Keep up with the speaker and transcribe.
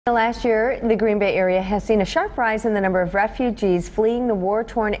Last year, the Green Bay area has seen a sharp rise in the number of refugees fleeing the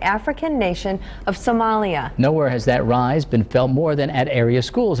war-torn African nation of Somalia. Nowhere has that rise been felt more than at area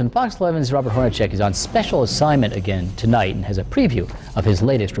schools. And Fox 11's Robert Hornacek is on special assignment again tonight and has a preview of his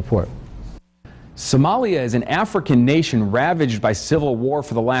latest report. Somalia is an African nation ravaged by civil war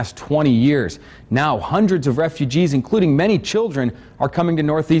for the last 20 years. Now, hundreds of refugees, including many children, are coming to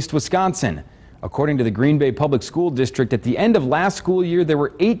northeast Wisconsin. According to the Green Bay Public School District, at the end of last school year, there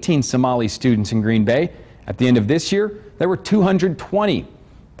were 18 Somali students in Green Bay. At the end of this year, there were 220.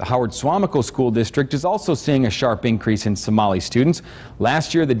 The Howard Swamico School District is also seeing a sharp increase in Somali students.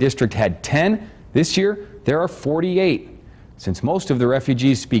 Last year, the district had 10. This year, there are 48. Since most of the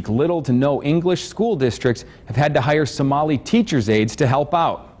refugees speak little to no English, school districts have had to hire Somali teachers' aides to help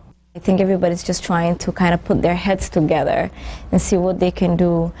out. I think everybody's just trying to kind of put their heads together and see what they can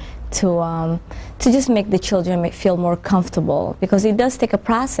do to just make the children feel more comfortable, because it does take a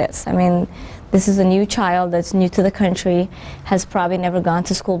process. I mean, this is a new child that's new to the country, has probably never gone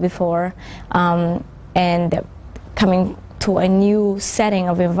to school before, and coming to a new setting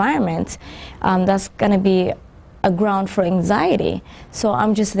of environment, that's going to be a ground for anxiety. So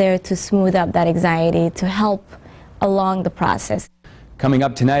I'm just there to smooth up that anxiety, to help along the process. Coming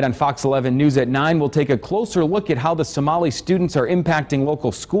up tonight on Fox 11 News at 9, we'll take a closer look at how the Somali students are impacting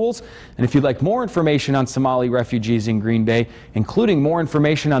local schools. And if you'd like more information on Somali refugees in Green Bay, including more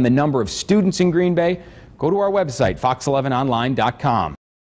information on the number of students in Green Bay, go to our website, fox11online.com.